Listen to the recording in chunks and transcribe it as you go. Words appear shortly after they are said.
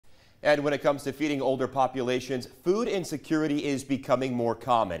And when it comes to feeding older populations, food insecurity is becoming more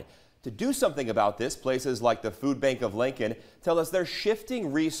common. To do something about this, places like the Food Bank of Lincoln tell us they're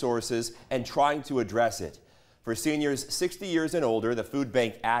shifting resources and trying to address it. For seniors 60 years and older, the food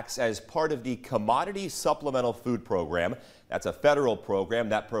bank acts as part of the Commodity Supplemental Food Program. That's a federal program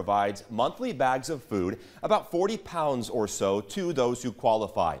that provides monthly bags of food, about 40 pounds or so, to those who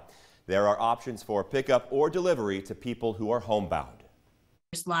qualify. There are options for pickup or delivery to people who are homebound.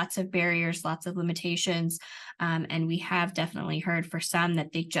 There's lots of barriers, lots of limitations, and we have definitely heard for some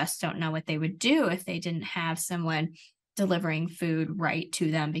that they just don't know what they would do if they didn't have someone delivering food right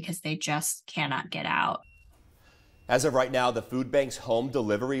to them because they just cannot get out. As of right now, the food bank's home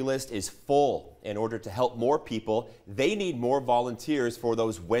delivery list is full. In order to help more people, they need more volunteers for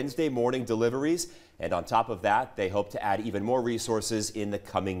those Wednesday morning deliveries. And on top of that, they hope to add even more resources in the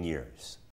coming years.